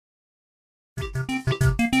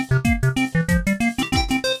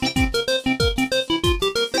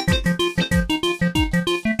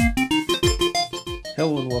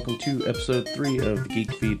episode 3 of the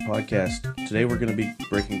Geek Feed podcast. Today we're going to be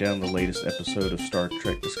breaking down the latest episode of Star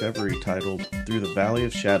Trek Discovery titled Through the Valley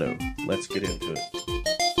of Shadow. Let's get into it.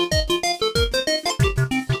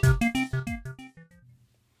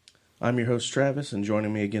 I'm your host Travis, and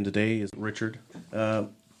joining me again today is Richard.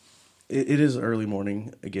 It is early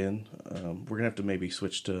morning again. We're going to have to maybe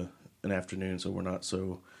switch to an afternoon so we're not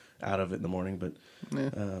so out of it in the morning, but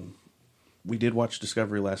we did watch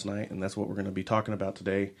Discovery last night, and that's what we're going to be talking about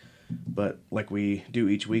today. But like we do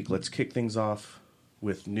each week, let's kick things off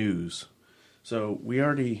with news. So we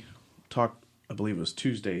already talked, I believe it was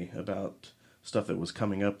Tuesday, about stuff that was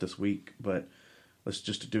coming up this week, but let's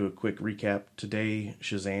just do a quick recap. Today,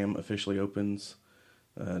 Shazam officially opens.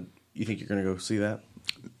 You think you're going to go see that?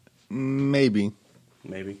 Maybe.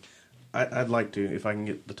 I'd like to, if I can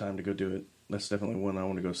get the time to go do it. That's definitely one I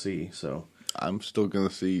want to go see. So I'm still going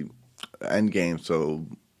to see Endgame, so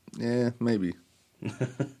yeah, maybe.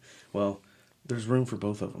 Well, there's room for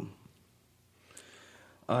both of them.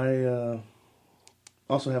 I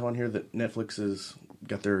also have on here that Netflix has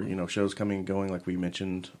got their shows coming and going, like we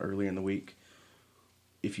mentioned earlier in the week.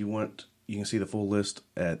 If you want, you can see the full list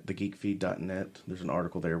at thegeekfeed.net. There's an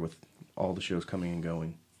article there with all the shows coming and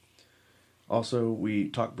going. Also, we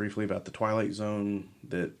talked briefly about the Twilight Zone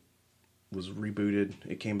that was rebooted.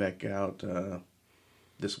 It came back out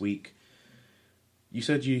this week. You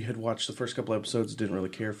said you had watched the first couple episodes, didn't really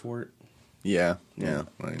care for it. Yeah,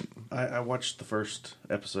 right. I watched the first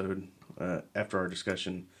episode after our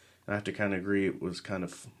discussion, and I have to kind of agree it was kind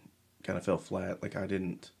of fell flat. Like, I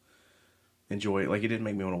didn't enjoy it. Like, it didn't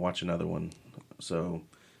make me want to watch another one. So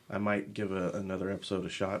I might give another episode a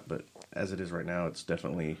shot, but as it is right now, it's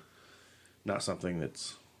definitely not something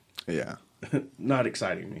that's not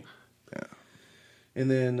exciting me. Yeah. And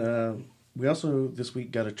then we also this week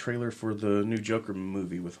got a trailer for the new Joker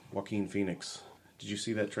movie with Joaquin Phoenix. Did you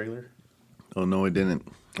see that trailer? Oh, no, I didn't.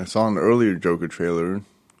 I saw an earlier Joker trailer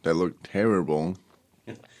that looked terrible.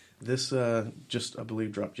 This just, I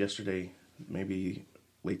believe, dropped yesterday, maybe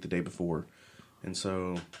late the day before. And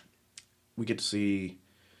so we get to see,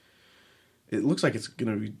 it looks like it's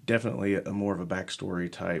going to be definitely a more of a backstory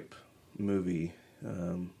type movie.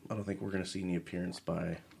 I don't think we're going to see any appearance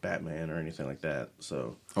by Batman or anything like that.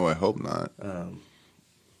 So, Oh, I hope not.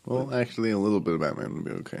 Well, actually, a little bit of Batman would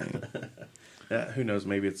be okay. Who knows?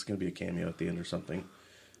 Maybe it's going to be a cameo at the end or something.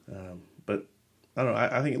 But I don't know.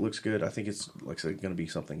 I think it looks good. I think it's, like I said, going to be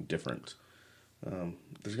something different.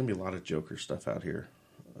 There's going to be a lot of Joker stuff out here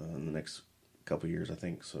in the next couple years, I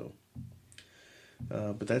think. So,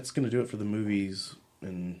 but that's going to do it for the movies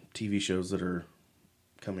and TV shows that are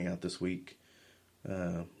coming out this week,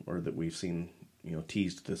 or that we've seen,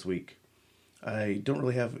 teased this week. I don't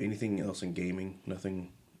really have anything else in gaming.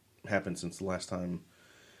 Nothing happened since the last time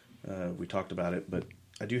we talked about it, but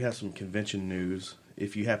I do have some convention news.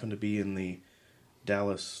 If you happen to be in the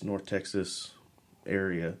Dallas, North Texas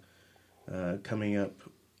area, coming up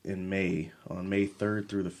in May, on May 3rd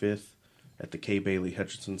through the 5th, at the Kay Bailey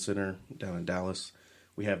Hutchinson Center down in Dallas,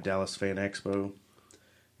 we have Dallas Fan Expo.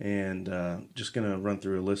 And just going to run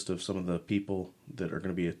through a list of some of the people that are going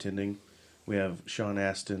to be attending. We have Sean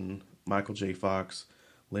Astin, Michael J. Fox,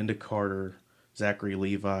 Linda Carter, Zachary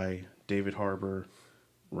Levi, David Harbour,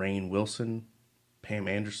 Rainn Wilson, Pam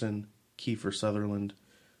Anderson, Kiefer Sutherland,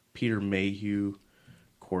 Peter Mayhew,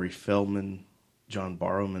 Corey Feldman, John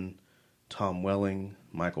Barrowman, Tom Welling,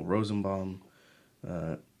 Michael Rosenbaum,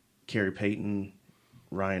 Carrie Payton,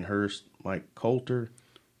 Ryan Hurst, Mike Coulter,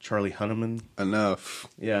 Charlie Hunnam. Enough.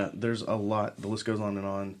 Yeah, there's a lot. The list goes on and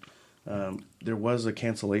on. There was a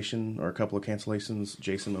cancellation, or a couple of cancellations.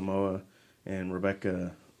 Jason Momoa and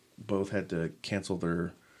Rebecca both had to cancel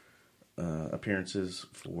their appearances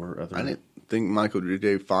for other... I didn't think Michael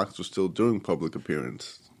J. Fox was still doing public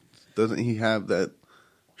appearance. Doesn't he have that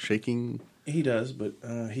shaking? He does, but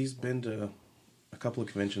he's been to a couple of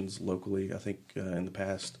conventions locally, I think, in the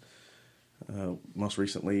past. Most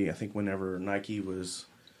recently, I think whenever Nike was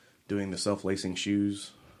doing the self-lacing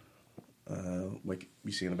shoes, like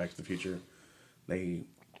you see in the Back to the Future, they,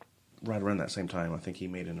 right around that same time, I think he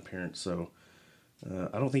made an appearance. So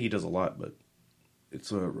I don't think he does a lot, but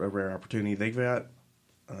it's a rare opportunity. They've got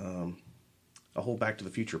a whole Back to the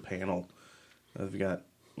Future panel. They've got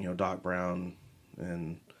Doc Brown,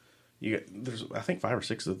 and there's I think 5 or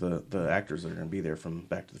 6 of the actors that are going to be there from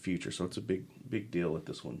Back to the Future. So it's a big deal at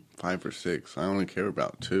this one. 5 or 6. I only care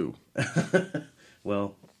about 2.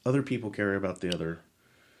 Well, other people care about the other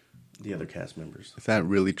cast members. Is that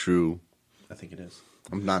really true? I think it is.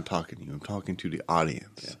 I'm not talking to you. I'm talking to the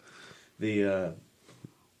audience. Yeah.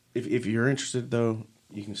 If you're interested, though,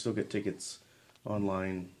 you can still get tickets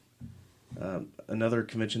online Another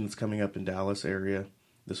convention that's coming up in Dallas area.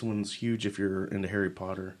 This one's huge if you're into Harry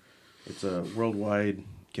Potter. It's a worldwide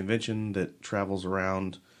convention that travels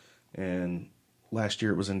around, and last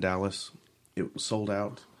year it was in Dallas. It was sold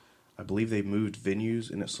out. I believe they moved venues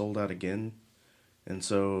and it sold out again. And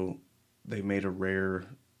so they made a rare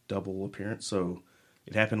double appearance. So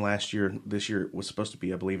it happened last year. This year it was supposed to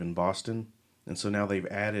be, I believe, in Boston. And so now they've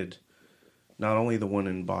added not only the one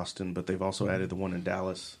in Boston, but they've also added the one in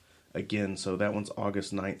Dallas again. So that one's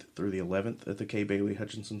August 9th through the 11th at the Kay Bailey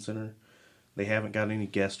Hutchinson Center. They haven't got any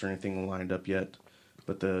guests or anything lined up yet,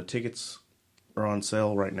 but the tickets are on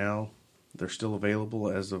sale right now. They're still available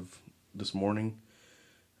as of this morning,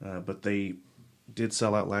 but they did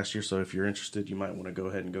sell out last year, so if you're interested, you might want to go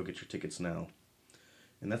ahead and go get your tickets now.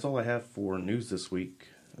 And that's all I have for news this week.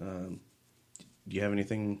 Do you have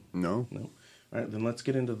anything? No. No? All right, then let's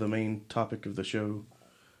get into the main topic of the show,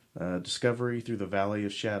 Discovery Through the Valley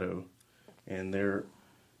of Shadow, and there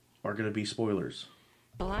are going to be spoilers.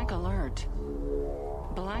 Black alert.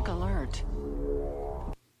 Black alert.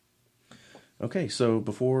 Okay, so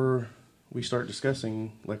before we start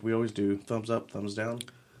discussing, like we always do, thumbs up, thumbs down?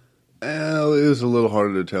 It was a little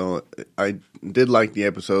harder to tell. I did like the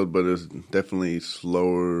episode, but it was definitely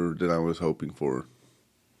slower than I was hoping for.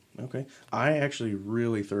 Okay. I actually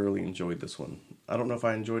really thoroughly enjoyed this one. I don't know if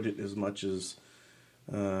I enjoyed it as much as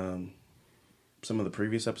some of the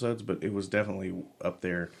previous episodes, but it was definitely up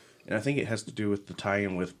there. And I think it has to do with the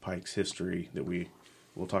tie-in with Pike's history that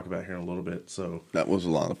we'll talk about here in a little bit. So That was a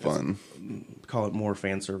lot of fun. call it more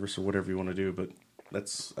fan service or whatever you want to do, but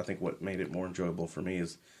that's, I think, what made it more enjoyable for me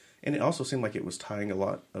is, and it also seemed like it was tying a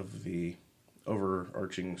lot of the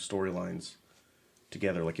overarching storylines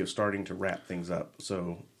together. Like it was starting to wrap things up.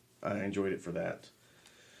 So I enjoyed it for that.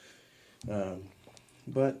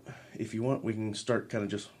 But if you want, we can start kind of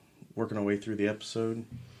just working our way through the episode.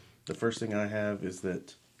 The first thing I have is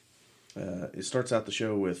that it starts out the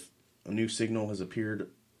show with a new signal has appeared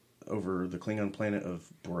over the Klingon planet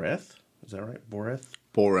of Boreth. Is that right? Boreth?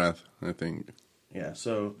 Borath, I think. Yeah,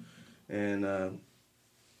 so, and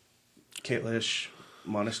Kalish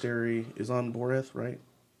Monastery is on Boreth, right?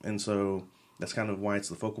 And so that's kind of why it's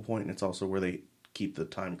the focal point, and it's also where they keep the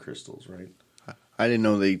time crystals, right? I didn't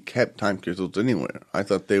know they kept time crystals anywhere. I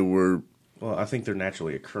thought they were Well, I think they're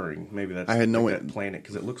naturally occurring. Maybe that's I had no that planet,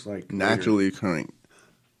 because it looks like naturally occurring.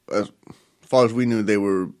 As far as we knew, they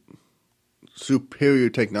were superior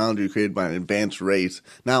technology created by an advanced race.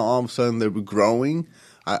 Now all of a sudden they were growing.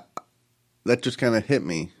 That just kind of hit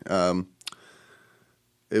me. It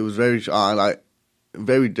was very odd.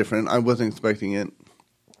 Very different. I wasn't expecting it.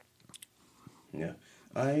 Yeah,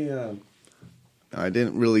 I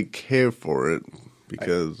didn't really care for it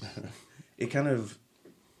because it kind of,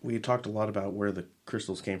 we talked a lot about where the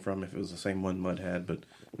crystals came from, if it was the same one Mud had, but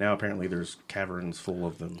now apparently there's caverns full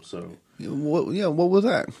of them. So what was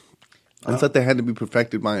that? I thought they had to be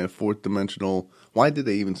perfected by a fourth dimensional. Why did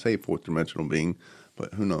they even say fourth dimensional being?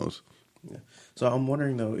 But who knows? Yeah. So I'm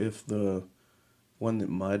wondering though if the one that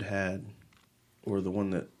Mud had, or the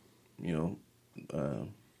one that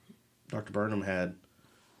Dr. Burnham had,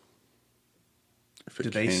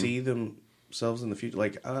 did they see themselves in the future?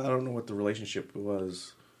 Like, I don't know what the relationship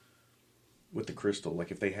was with the crystal.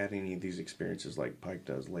 Like, if they had any of these experiences like Pike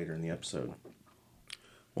does later in the episode.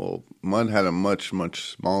 Well, Mud had a much,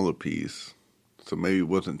 much smaller piece, so maybe it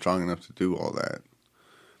wasn't strong enough to do all that.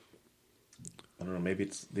 I don't know, maybe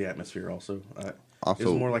it's the atmosphere also. Also,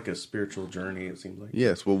 it's more like a spiritual journey, it seems like.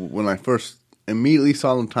 Yes, well, when I first immediately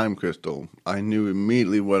saw the time crystal, I knew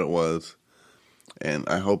immediately what it was, and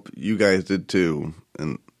I hope you guys did too.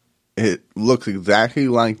 And it looks exactly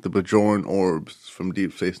like the Bajoran orbs from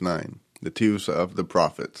Deep Space Nine, the Tews of the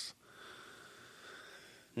Prophets.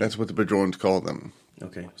 That's what the Bajorans call them.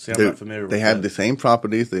 Okay, see, I'm not familiar with They have the same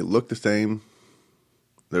properties. They look the same.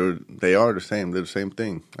 They are the same. They're the same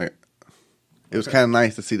thing. It was kind of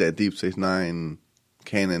nice to see that Deep Space Nine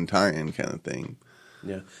canon tie-in kind of thing.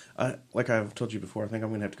 Yeah, like I've told you before, I think I'm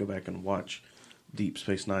going to have to go back and watch Deep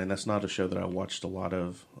Space Nine. That's not a show that I watched a lot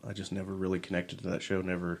of. I just never really connected to that show.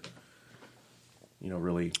 Never,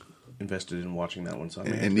 really invested in watching that one. So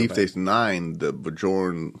in Deep Space Nine, the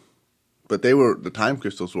Bajoran, but the time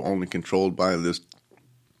crystals were only controlled by this.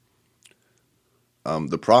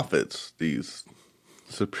 The prophets, these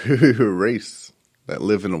superior race that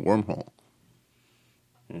live in a wormhole.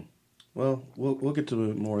 Well, we'll get to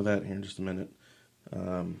more of that here in just a minute.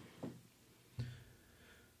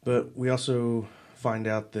 But we also find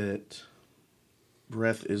out that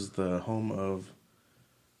Boreth is the home of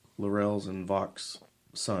L'Rell's and Voq's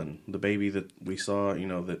son, the baby that we saw,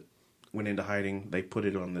 that went into hiding. They put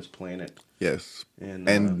it on this planet. Yes,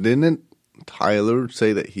 And didn't Tyler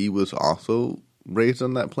say that he was also raised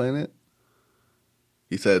on that planet?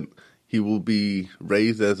 He said he will be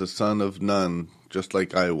raised as a son of none, just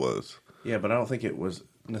like I was. Yeah, but I don't think it was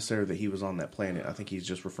necessarily that he was on that planet. I think he's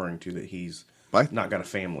just referring to that he's Right. not got a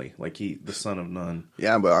family, like the son of none.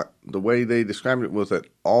 Yeah, but the way they described it was that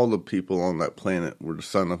all the people on that planet were the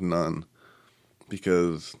son of none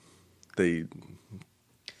because they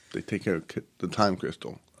take care of the time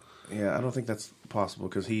crystal. Yeah, I don't think that's possible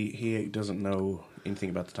because he doesn't know anything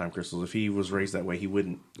about the time crystals. If he was raised that way, he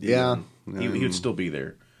wouldn't. Yeah. He would still be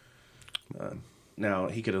there. Now,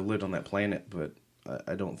 he could have lived on that planet, but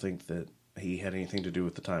I don't think that he had anything to do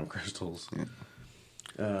with the time crystals.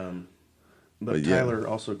 Yeah. But yeah. Tyler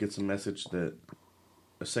also gets a message that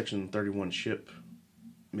a Section 31 ship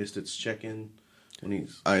missed its check-in when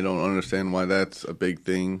he's... I don't understand why that's a big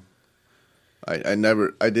thing. I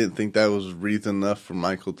didn't think that was reason enough for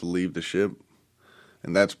Michael to leave the ship.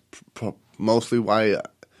 And that's mostly why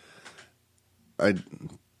I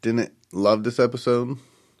didn't love this episode.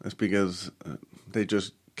 It's because they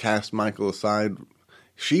just cast Michael aside.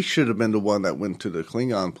 She should have been the one that went to the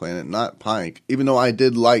Klingon planet, not Pike. Even though I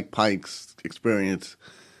did like Pike's experience,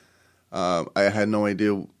 I had no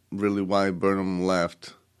idea really why Burnham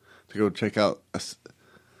left to go check out.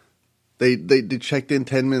 They checked in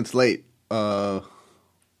 10 minutes late.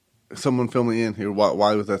 Someone filming in here.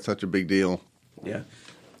 Why was that such a big deal? Yeah.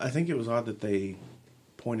 I think it was odd that they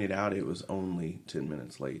pointed out it was only 10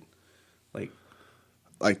 minutes late.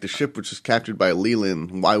 Like the ship was just captured by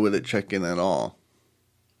Leland. Why would it check in at all?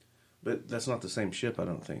 But that's not the same ship, I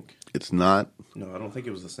don't think. It's not. No, I don't think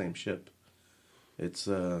it was the same ship. It's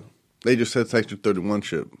They just said Section 31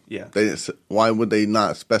 ship. Yeah. Why would they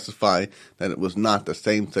not specify that it was not the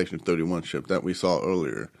same Section 31 ship that we saw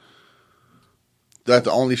earlier? That's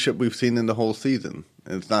the only ship we've seen in the whole season.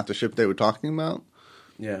 And it's not the ship they were talking about?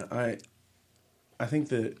 Yeah, I think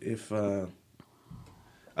that if I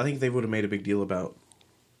think they would have made a big deal about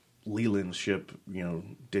Leland's ship,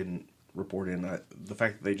 didn't report in. The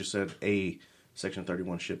fact that they just said a Section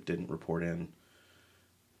 31 ship didn't report in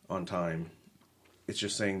on time, it's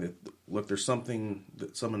just saying that, look, there's some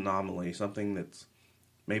anomaly, something that's,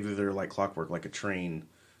 maybe they're like clockwork, like a train,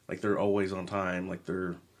 like they're always on time, like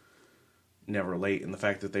they're never late, and the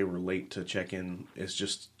fact that they were late to check in is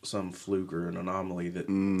just some fluke or an anomaly that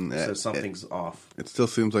says something's off. It still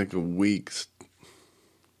seems like a weak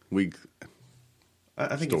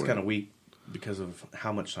I think story. it's kind of weak because of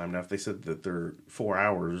how much time. Now, if they said that they're 4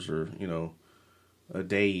 hours or, a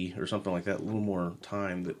day or something like that, a little more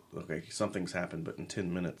time, that, okay, something's happened, but in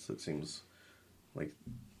 10 minutes it seems like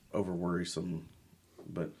over worrisome.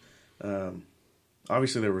 But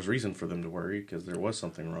obviously there was reason for them to worry because there was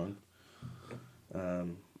something wrong.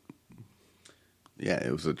 Yeah,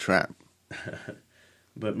 it was a trap.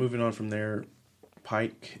 But moving on from there,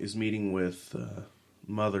 Pike is meeting with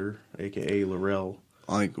Mother, a.k.a. L'Rell.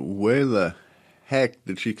 Like, where the heck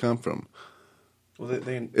did she come from? Well,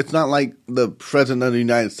 It's not like the President of the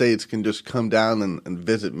United States can just come down and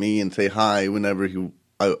visit me and say hi whenever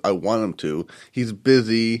I want him to. He's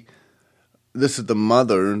busy. This is the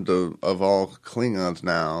mother of all Klingons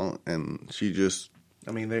now, and she just...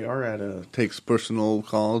 they are at a... takes personal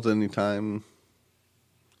calls anytime,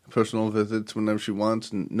 personal visits whenever she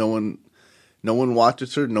wants, and no one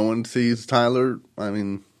watches her, no one sees Tyler. Well,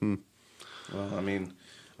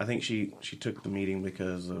 I think she took the meeting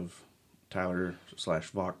because of Tyler /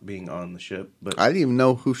 Vok being on the ship. But I didn't even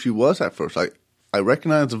know who she was at first. I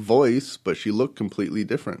recognized the voice, but she looked completely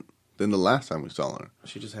different than the last time we saw her.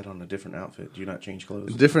 She just had on a different outfit. Do you not change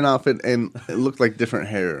clothes? Different outfit, and it looked like different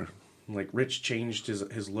hair. Like, Rich changed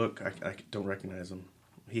his look. I don't recognize him.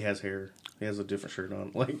 He has hair. He has a different shirt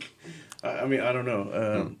on. I don't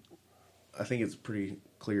know. I think it's pretty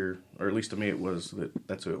clear, or at least to me it was,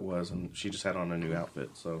 that's who it was, and she just had on a new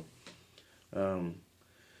outfit. So,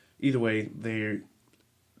 either way, they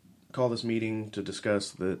call this meeting to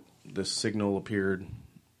discuss that this signal appeared.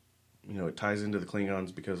 It ties into the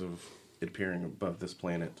Klingons because of it appearing above this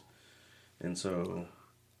planet. And so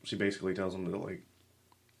she basically tells them that,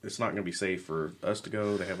 it's not going to be safe for us to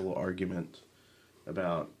go. They have a little argument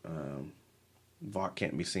about Vok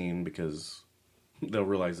can't be seen because they'll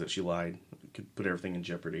realize that she lied. It could put everything in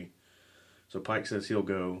jeopardy. So Pike says he'll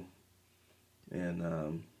go.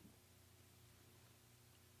 And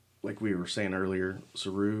like we were saying earlier,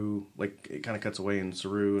 Saru, it kind of cuts away in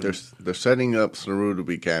Saru. And, They're setting up Saru to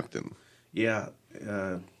be captain. Yeah.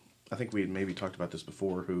 I think we had maybe talked about this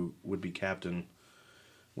before, who would be captain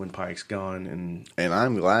when Pike's gone. And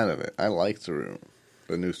I'm glad of it. I like Saru,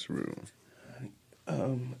 the new Saru.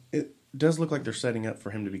 It does look like they're setting up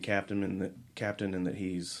for him to be captain, and that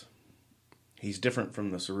he's he's different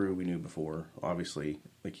from the Saru we knew before. Obviously,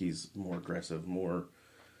 like he's more aggressive, more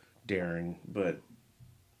daring. But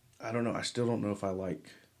I don't know. I still don't know if I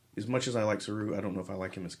like, as much as I like Saru, I don't know if I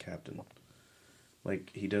like him as captain.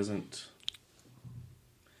 Like he doesn't.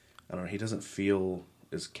 I don't know. He doesn't feel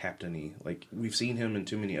as captain-y. Like we've seen him in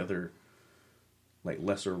too many other, like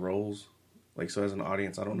lesser roles. Like so, as an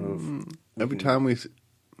audience, I don't know if every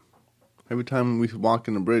time we walk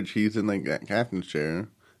in the bridge, he's in like that captain's chair,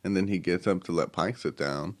 and then he gets up to let Pike sit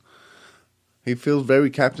down. He feels very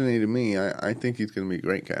captain-y to me. I think he's going to be a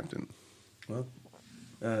great captain. Well,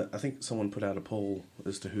 I think someone put out a poll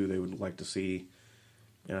as to who they would like to see,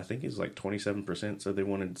 and I think it's like 27% said they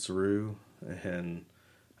wanted Saru, and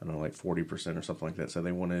I don't know, like 40% or something like that said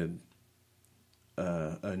they wanted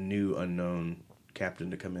a new unknown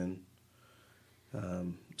captain to come in.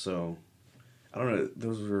 So I don't know.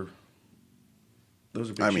 Those are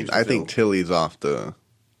big I mean, shoes to I think fill. Tilly's off the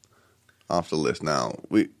list now.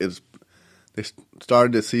 They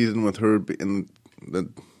started the season with her in the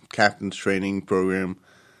captain's training program.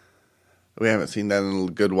 We haven't seen that in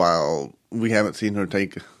a good while. We haven't seen her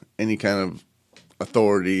take any kind of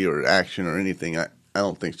authority or action or anything. I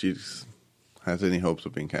don't think she has any hopes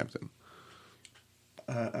of being captain.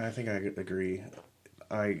 I think I agree.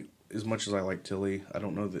 As much as I like Tilly, I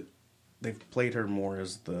don't know that they've played her more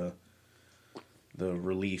as the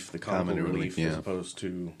relief, the comical Comic relief, relief, yeah. as opposed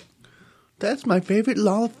to. That's my favorite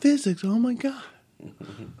law of physics. Oh my god!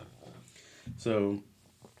 So,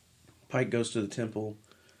 Pike goes to the temple.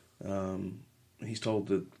 He's told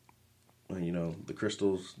that, the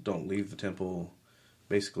crystals don't leave the temple.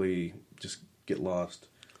 Basically, just get lost.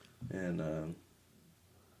 And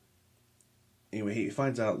anyway, he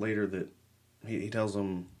finds out later that he tells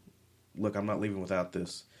them, "Look, I'm not leaving without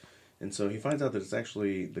this." And so he finds out that it's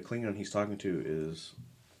actually the Klingon he's talking to is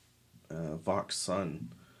Vok's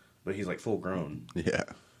son, but he's like full grown. Yeah,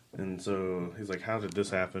 And so he's like, how did this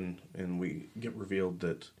happen? And we get revealed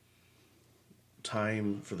that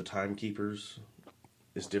time for the timekeepers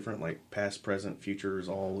is different. Like past, present, future is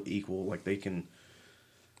all equal. Like they can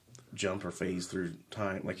jump or phase through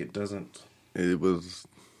time. Like it doesn't. it was.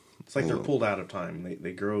 It's like they're pulled out of time.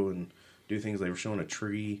 They grow and do things. They were showing a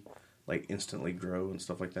tree like instantly grow and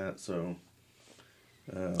stuff like that. So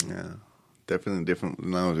Yeah, definitely different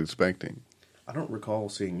than I was expecting. I don't recall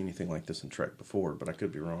seeing anything like this in Trek before, but I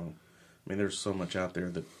could be wrong. I mean, there's so much out there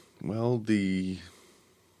that. Well, the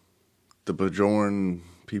Bajoran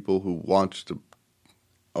people who watched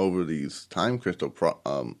over these time crystal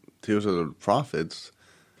Tears of the Prophets,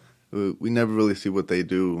 we never really see what they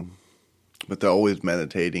do, but they're always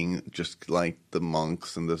meditating, just like the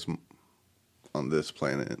monks on this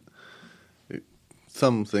planet.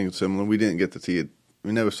 Some things similar. We didn't get to see it.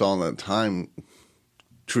 We never saw that time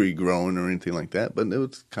tree growing or anything like that, but it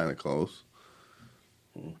was kind of close.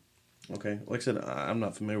 Okay, like I said, I'm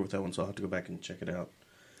not familiar with that one, so I'll have to go back and check it out.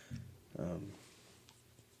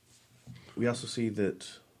 We also see that,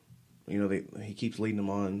 he keeps leading them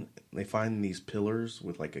on. They find these pillars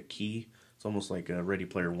with like a key. It's almost like a Ready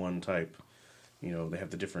Player One type. They have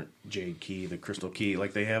the different jade key, the crystal key.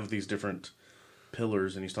 Like they have these different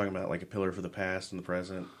pillars, and he's talking about like a pillar for the past and the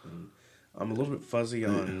present. And I'm a little bit fuzzy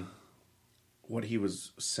on what he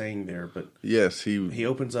was saying there, but Yes, he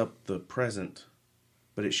opens up the present,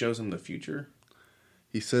 but it shows him the future.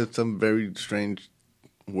 he said some very strange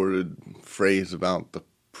worded phrase about the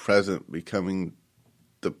present becoming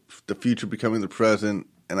the future becoming the present,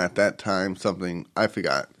 and at that time something I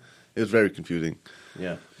forgot. It was very confusing.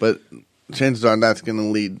 Yeah. But chances are that's going to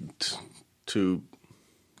lead to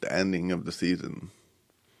the ending of the season.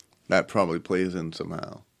 That probably plays in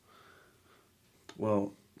somehow.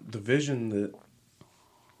 Well, the vision that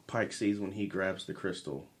Pike sees when he grabs the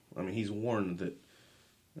crystal, I mean, he's warned that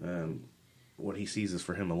what he sees is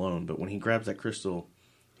for him alone, but when he grabs that crystal,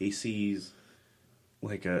 he sees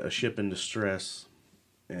like a ship in distress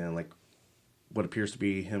and like what appears to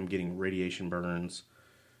be him getting radiation burns,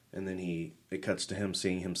 and then it cuts to him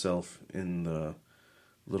seeing himself in the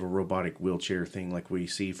little robotic wheelchair thing like we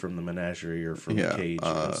see from the Menagerie or from Cage.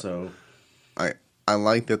 And so I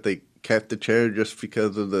like that they kept the chair just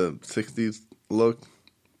because of the 60s look,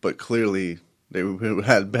 but clearly they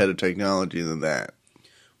had better technology than that.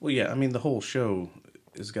 well, yeah, I mean the whole show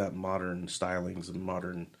has got modern stylings and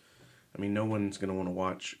modern. I mean, no one's going to want to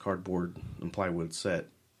watch cardboard and plywood set,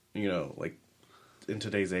 like in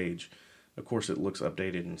today's age. Of course, it looks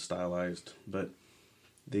updated and stylized, but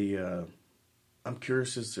I'm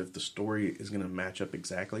curious as if the story is going to match up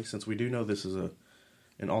exactly, since we do know this is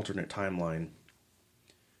an alternate timeline.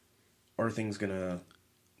 Are things going to,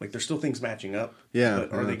 there's still things matching up, Yeah,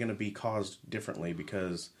 but are yeah. they going to be caused differently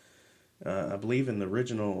because I believe in the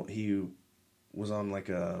original he was on like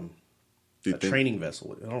a Do you think training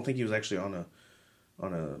vessel. I don't think he was actually on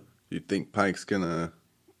a. you think Pike's gonna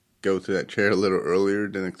go to that chair a little earlier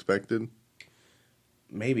than expected?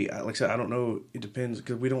 Maybe, like I said, I don't know. It depends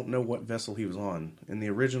because we don't know what vessel he was on. In the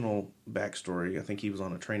original backstory, I think he was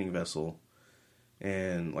on a training vessel,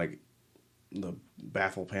 and like the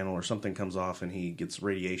baffle panel or something comes off, and he gets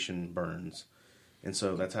radiation burns, and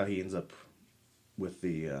so that's how he ends up with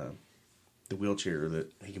the wheelchair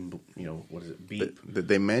that he can, what is it, beep? Did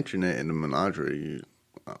they mention it in the menagerie?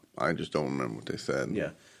 I just don't remember what they said. Yeah,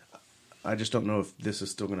 I just don't know if this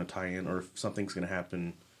is still going to tie in or if something's going to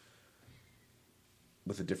happen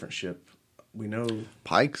with a different ship. We know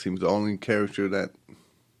Pike seems the only character that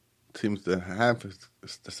seems to have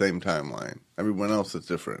the same timeline. Everyone else is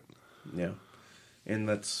different. Yeah, and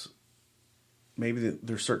that's maybe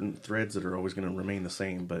there's certain threads that are always going to remain the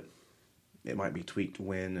same, but it might be tweaked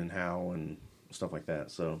when and how and stuff like that.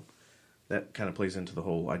 So that kind of plays into the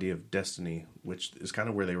whole idea of destiny, which is kind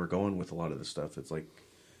of where they were going with a lot of this stuff. It's like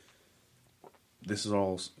this is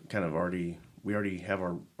all kind of we already have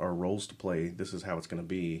our roles to play. This is how it's going to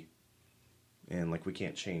be, and like we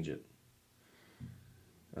can't change it.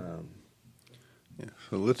 Yeah.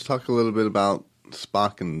 So let's talk a little bit about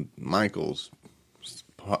Spock and Michael's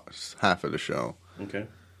half of the show. Okay.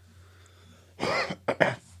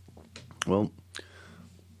 Well,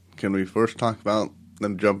 can we first talk about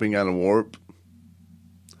them jumping out of warp?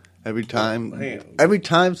 Every time somebody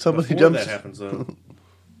Before jumps, that happens, though,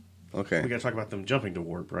 okay. we got to talk about them jumping to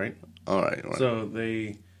warp, right? All right. So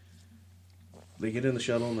they get in the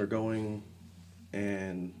shuttle and they're going,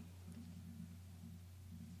 and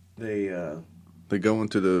they go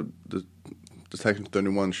into the Section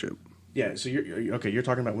 31 ship. yeah. So you're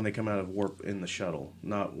talking about when they come out of warp in the shuttle,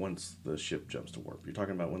 not once the ship jumps to warp. You're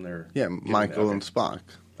talking about when they're Michael and Spock.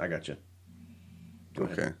 I got you. Go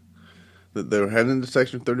Okay. ahead. They're heading to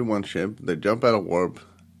Section 31 ship. They jump out of warp,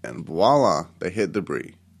 and voila, they hit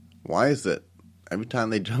debris. Why is it? Every time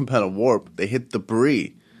they jump out of warp, they hit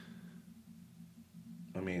debris.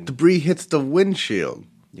 I mean, Debris hits the windshield.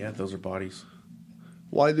 yeah, those are bodies.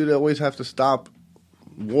 Why do they always have to stop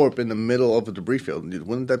warp in the middle of a debris field?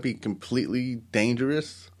 Wouldn't that be completely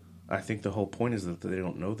dangerous? I think the whole point is that they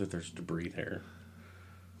don't know that there's debris there.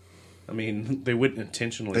 I mean, they wouldn't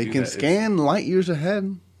intentionally. They do can that. scan light years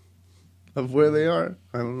ahead of where they are.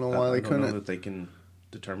 I don't know why they I don't couldn't. know that they can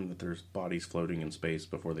determine that there's bodies floating in space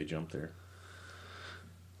before they jump there.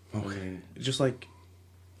 Okay. I mean, just like,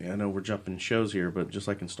 I know we're jumping shows here, but just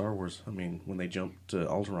like in Star Wars, I mean, when they jump to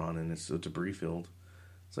Alderaan and it's a debris field,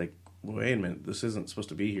 it's like, wait a minute, this isn't supposed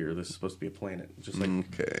to be here. This is supposed to be a planet. Just like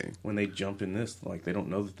when they jump in this, like they don't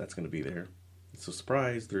know that that's going to be there. It's a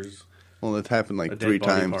surprise. There's It's happened a like dead 3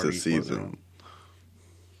 body times party this floating season. around.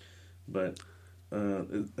 But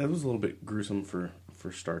that was a little bit gruesome for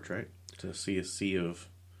Star Trek to see a sea of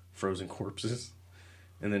frozen corpses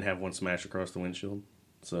and then have one smash across the windshield.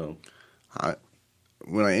 So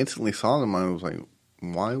When I instantly saw them, I was like,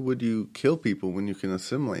 why would you kill people when you can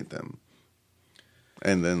assimilate them?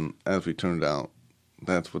 And then, as we turned out,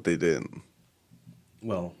 that's what they did.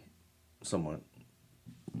 well, somewhat.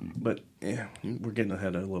 But yeah, we're getting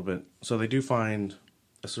ahead a little bit. So they do find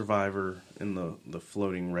a survivor in the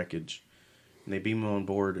floating wreckage, and they beam him on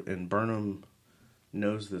board. And Burnham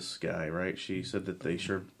knows this guy, right? She said that they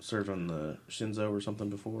served on the Shinzo or something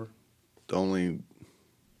before. The only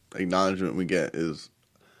acknowledgement we get is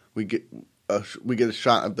we get a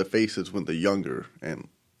shot of the faces when they're younger, and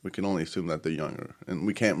we can only assume that they're younger, and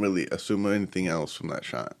we can't really assume anything else from that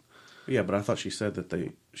shot. Yeah, but I thought she said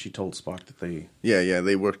that she told Spock that they... Yeah,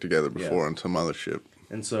 they worked together before on some other ship.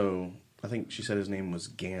 And so, I think she said his name was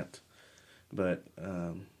Gant, but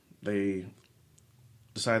they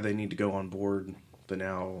decide they need to go on board the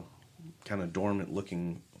now kind of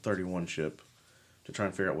dormant-looking 31 ship to try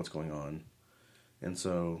and figure out what's going on. And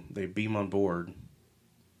so, they beam on board,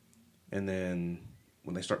 and then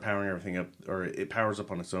when they start powering everything up, or it powers up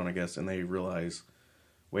on its own, I guess, and they realize,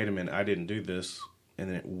 wait a minute, I didn't do this, and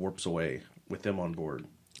then it warps away with them on board.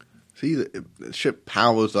 See, the ship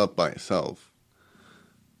powers up by itself.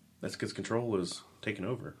 That's because control is taken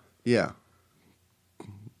over. Yeah.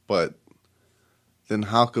 But then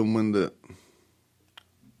how come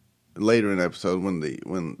later in the episode when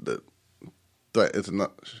the threat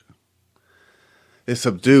is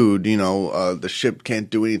subdued, the ship can't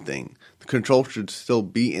do anything. The control should still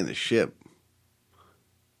be in the ship.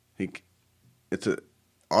 It's an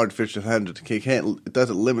artificial hand. It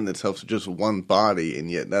doesn't limit itself to just one body,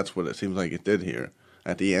 and yet that's what it seems like it did here.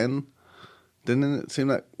 At the end, didn't it seem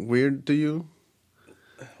that weird to you?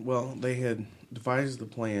 Well, they had devised the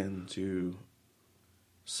plan to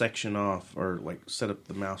section off or like set up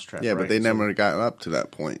the mousetrap. Yeah, right? but they So- never got up to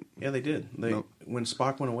that point. Yeah, they did. Nope. When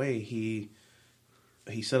Spock went away, he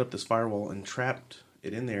set up this firewall and trapped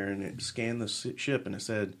it in there, and it scanned the ship, and it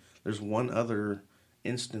said there's one other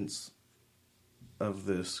instance of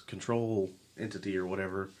this control entity or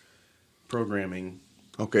whatever programming.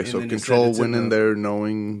 Okay, And so then it said Control it's went in the- there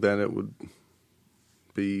knowing that it would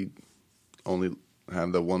be only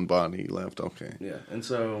have the one body left. Okay. Yeah, and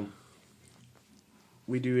so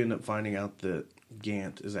we do end up finding out that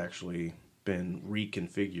Gant has actually been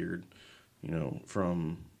reconfigured,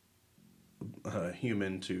 from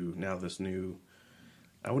human to now this new.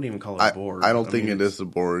 I wouldn't even call it a Borg. I don't think mean, it is the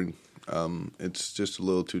Borg. It's just a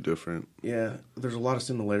little too different. Yeah, there's a lot of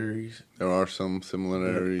similarities. There are some But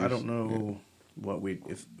similarities. I don't know what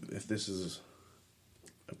if this is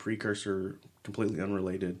a precursor, completely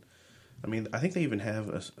unrelated. I mean, I think they even have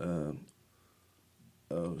a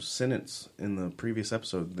sentence in the previous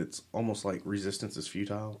episode that's almost like resistance is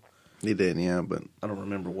futile. He did, yeah, but I don't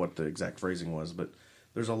remember what the exact phrasing was, but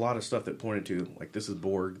there's a lot of stuff that pointed to like this is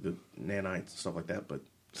Borg, the nanites and stuff like that, but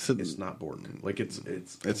it's not Borg. Like it's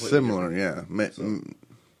completely similar, different. yeah.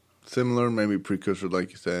 Similar, maybe precursor,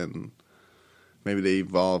 like you said. And maybe they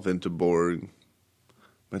evolve into Borg,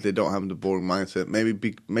 but they don't have the Borg mindset.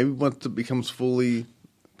 Maybe once it becomes fully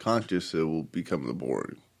conscious, it will become the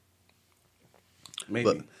Borg.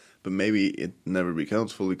 Maybe. But maybe it never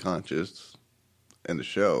becomes fully conscious in the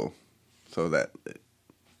show, so that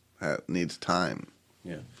it needs time.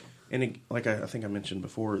 Yeah, and like I think I mentioned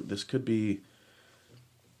before, this could be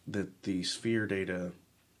that the sphere data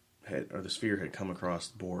the sphere had come across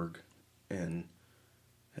Borg and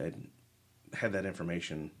had that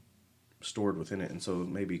information stored within it, and so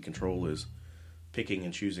maybe Control is picking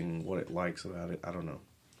and choosing what it likes about it. I don't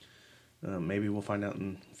know. Maybe we'll find out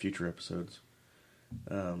in future episodes.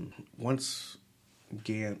 Once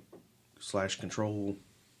Gant / Control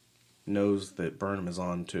knows that Burnham is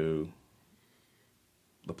on to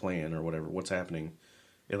the plan or whatever, what's happening,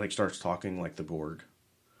 it like starts talking like the Borg.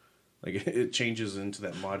 Like it changes into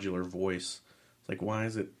that modular voice. It's like, why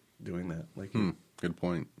is it doing that? Like, Good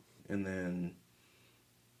point. and then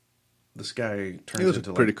this guy turns It was a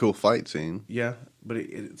into pretty like, cool fight scene. yeah, but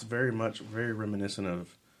it's very reminiscent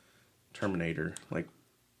of Terminator. Like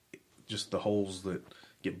just the holes that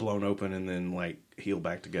get blown open and then like heal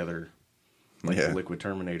back together, like the Liquid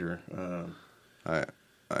Terminator.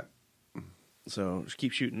 So just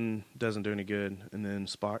keep shooting, doesn't do any good, and then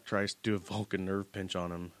Spock tries to do a Vulcan nerve pinch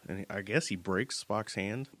on him, and I guess he breaks Spock's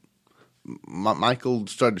hand. Michael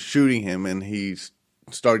started shooting him, and he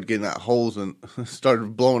started getting at holes and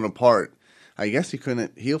started blowing apart. I guess he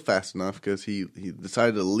couldn't heal fast enough because he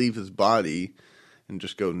decided to leave his body and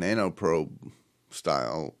just go nanoprobe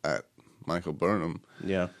style at Michael Burnham.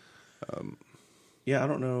 Yeah. I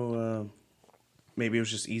don't know. Maybe it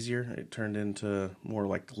was just easier. It turned into more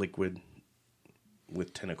like liquid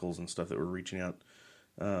with tentacles and stuff that were reaching out.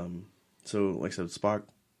 So, like I said, Spock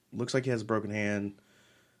looks like he has a broken hand.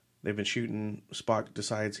 They've been shooting. Spock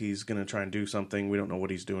decides he's going to try and do something. We don't know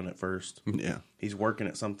what he's doing at first. Yeah. He's working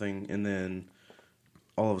at something, and then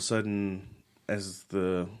all of a sudden, as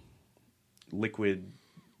the liquid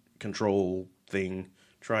control thing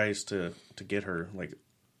tries to get her, like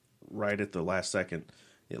right at the last second,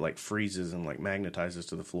 it like freezes and like magnetizes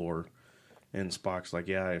to the floor. And Spock's like,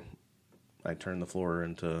 yeah, I turned the floor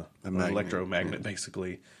into an electromagnet,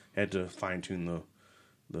 basically. Had to fine tune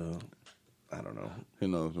the I don't know. Who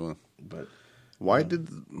knows what? But why did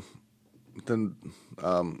the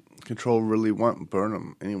Control really want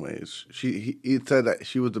Burnham? Anyways, he said that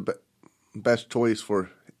she was the best choice for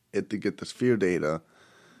it to get the sphere data.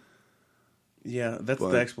 Yeah, that's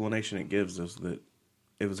the explanation it gives us, that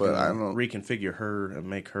it was going to reconfigure her and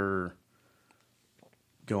make her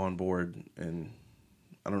go on board, and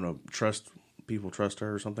I don't know, trust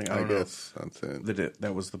her or something. I guess that's it.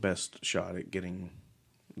 That was the best shot at getting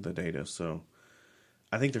the data. So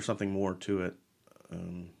I think there's something more to it.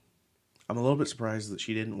 I'm a little bit surprised that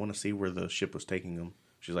she didn't want to see where the ship was taking them.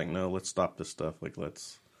 She's like, no, let's stop this stuff. Like,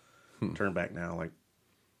 let's turn back now. Like,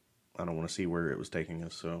 I don't want to see where it was taking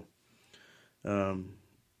us. So,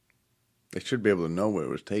 they should be able to know where it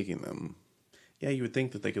was taking them. Yeah, you would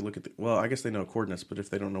think that they could look at well, I guess they know coordinates, but if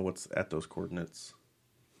they don't know what's at those coordinates.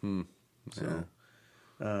 So,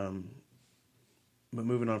 but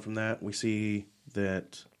moving on from that, we see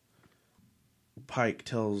that Pike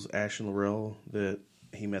tells Ash and Laurel that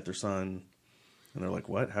he met their son, and they're like,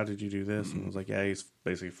 what? How did you do this? And I was like, yeah, he's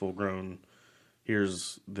basically full grown.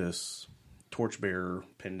 Here's this torchbearer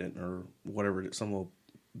pendant or whatever, some little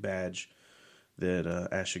badge that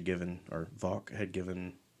Ash had given, or Vok had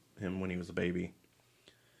given him when he was a baby.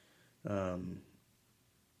 And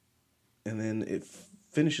then it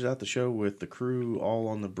finishes out the show with the crew all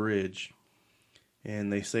on the bridge,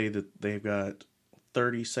 and they say that they've got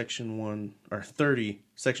 30 Section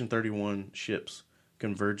 31 ships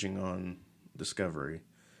converging on Discovery.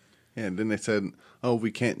 Yeah, and then they said, "Oh,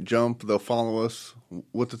 we can't jump. They'll follow us."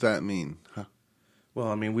 What does that mean? Huh? Well,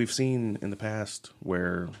 I mean, we've seen in the past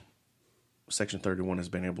where Section 31 has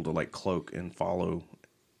been able to like cloak and follow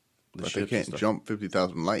the But ships. they and can't stuff. jump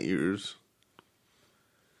 50,000 light years.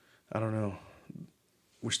 I don't know.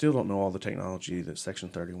 We still don't know all the technology that Section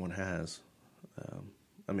 31 has.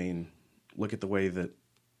 I mean, look at the way that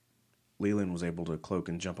Leland was able to cloak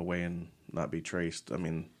and jump away and not be traced. I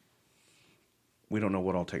mean, we don't know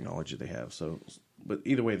what all technology they have. So, but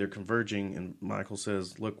either way, they're converging, and Michael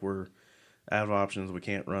says, "Look, we're out of options. We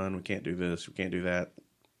can't run. We can't do this. We can't do that.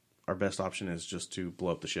 Our best option is just to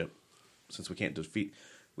blow up the ship, since we can't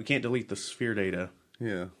delete the sphere data.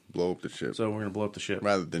 Yeah, blow up the ship. So we're going to blow up the ship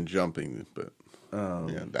rather than jumping, but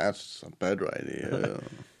yeah, that's a better idea.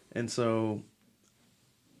 And so,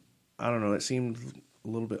 I don't know. It seemed a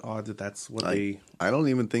little bit odd that that's what they. I don't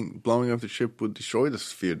even think blowing up the ship would destroy the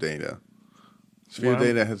sphere data. Sphere Well,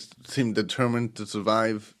 data has seemed determined to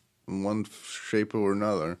survive in one shape or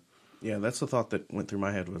another. Yeah, that's the thought that went through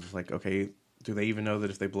my head was like, okay, do they even know that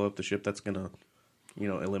if they blow up the ship, that's going to,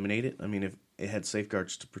 eliminate it? I mean, if it had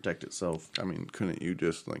safeguards to protect itself. I mean, couldn't you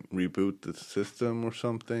just like reboot the system or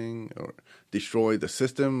something, or destroy the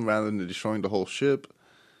system rather than destroying the whole ship?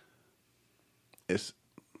 It's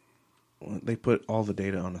They put all the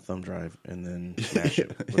data on a thumb drive and then smash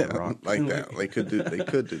it with a rock. like that. They could do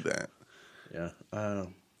that. Yeah. I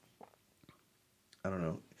don't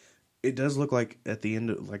know. It does look like at the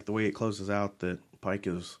end, like the way it closes out, that Pike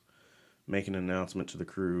is making an announcement to the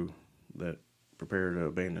crew that prepare to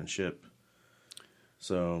abandon ship.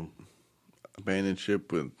 So, Abandoned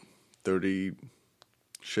ship with 30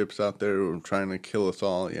 ships out there trying to kill us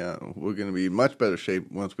all. Yeah, we're going to be in much better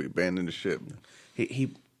shape once we abandon the ship.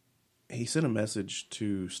 he sent a message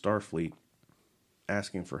to Starfleet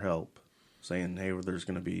asking for help, saying, "Hey,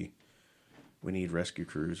 we need rescue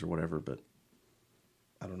crews or whatever." But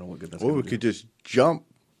I don't know what good that's. Or we gonna could do. just jump.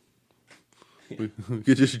 We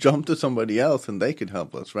could just jump to somebody else and they could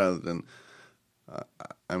help us rather than.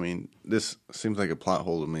 I mean, this seems like a plot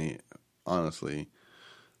hole to me, honestly.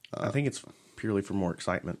 I think it's purely for more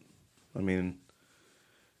excitement. I mean,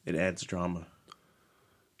 it adds drama.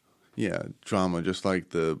 Yeah, drama, just like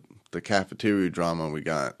the cafeteria drama we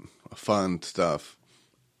got. Fun stuff.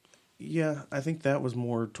 Yeah, I think that was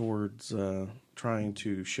more towards trying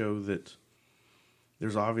to show that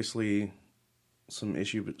there's obviously some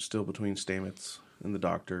issue still between Stamets and the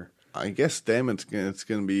Doctor. I guess Stamets it's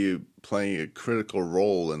going to be playing a critical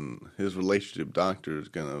role, and his relationship with Doctor is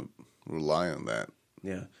going to rely on that.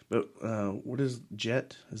 Yeah, but what is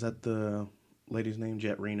Jet? Is that the lady's name?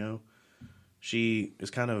 Jet Reno? She is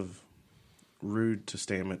kind of rude to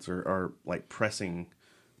Stamets or like pressing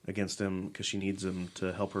against him because she needs him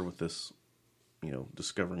to help her with this,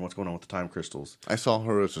 discovering what's going on with the time crystals. I saw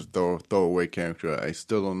her as a throwaway character. I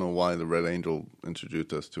still don't know why the Red Angel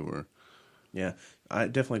introduced us to her. Yeah, I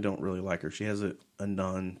definitely don't really like her. She has a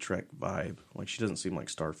non-Trek vibe. Like, she doesn't seem like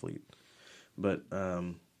Starfleet. But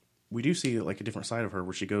we do see like a different side of her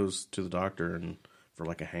where she goes to the Doctor and for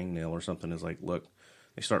like a hangnail or something is like, look,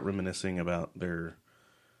 they start reminiscing about their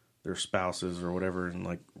spouses or whatever and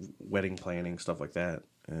like wedding planning, stuff like that.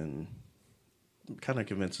 And kind of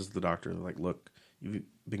convinces the Doctor, like, look, you've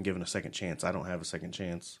been given a second chance. I don't have a second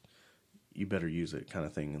chance. You better use it, kind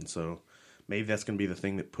of thing. And so maybe that's going to be the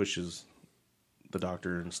thing that pushes the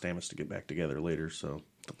Doctor and Stamets to get back together later. So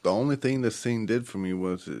The only thing this scene did for me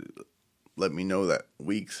was let me know that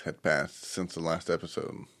weeks had passed since the last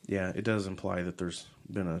episode. yeah, it does imply that there's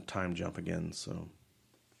been a time jump again. So,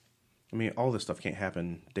 I mean, all this stuff can't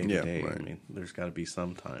happen day to day. Right. I mean, there's got to be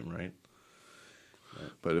some time, right?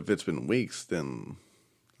 But if it's been weeks, then,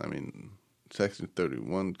 I mean, Section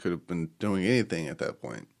 31 could have been doing anything at that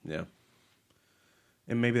point. Yeah.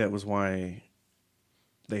 And maybe that was why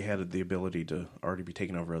they had the ability to already be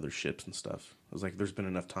taking over other ships and stuff. It was like there's been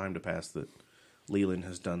enough time to pass that Leland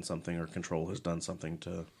has done something or Control has done something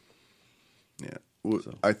to... Yeah.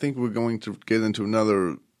 So. I think we're going to get into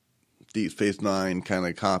another Deep Space Nine kind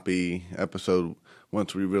of copy episode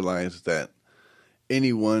once we realize that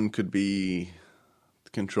anyone could be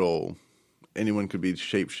Control. Anyone could be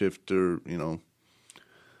shapeshifter,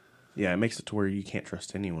 Yeah, it makes it to where you can't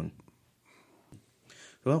trust anyone.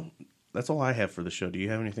 Well, that's all I have for the show. Do you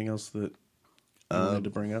have anything else that you wanted to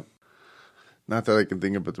bring up? Not that I can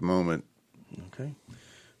think of at the moment. Okay.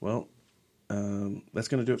 Well, that's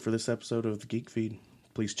going to do it for this episode of The Geek Feed.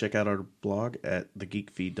 Please check out our blog at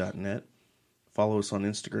thegeekfeed.net. Follow us on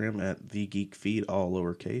Instagram at thegeekfeed, all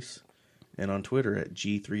lowercase. And on Twitter at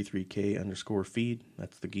G33K_feed.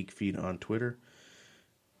 That's The Geek Feed on Twitter.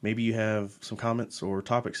 Maybe you have some comments or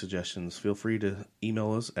topic suggestions. Feel free to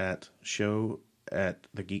email us at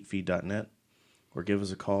show@thegeekfeed.net or give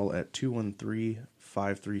us a call at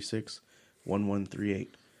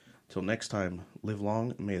 213-536-1138. Till next time, live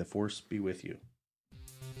long and may the force be with you.